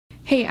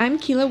Hey, I'm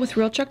Keela with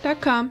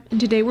RealTruck.com, and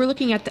today we're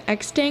looking at the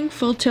Extang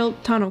full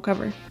tilt tonneau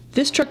cover.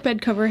 This truck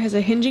bed cover has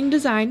a hinging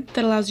design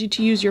that allows you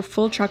to use your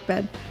full truck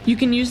bed. You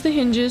can use the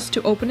hinges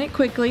to open it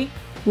quickly,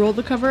 roll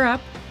the cover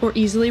up, or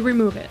easily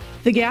remove it.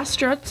 The gas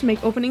struts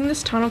make opening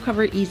this tonneau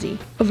cover easy.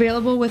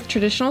 Available with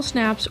traditional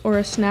snaps or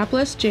a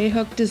snapless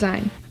J-hook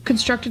design.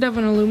 Constructed of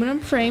an aluminum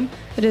frame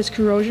that is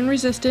corrosion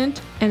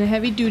resistant and a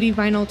heavy-duty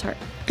vinyl tarp.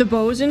 The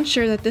bows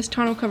ensure that this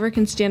tonneau cover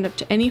can stand up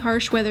to any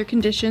harsh weather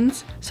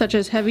conditions, such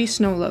as heavy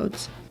snow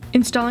loads.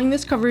 Installing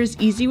this cover is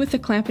easy with a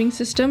clamping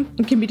system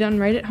and can be done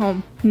right at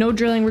home. No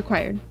drilling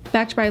required.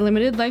 Backed by a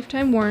limited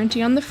lifetime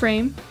warranty on the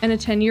frame and a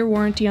 10-year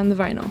warranty on the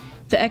vinyl.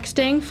 The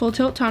Extang full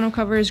tilt tonneau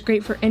cover is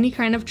great for any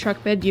kind of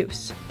truck bed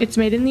use. It's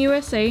made in the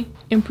USA,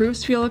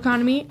 improves fuel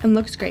economy, and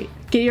looks great.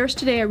 Get yours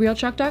today at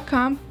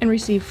RealTruck.com and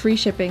receive free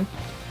shipping.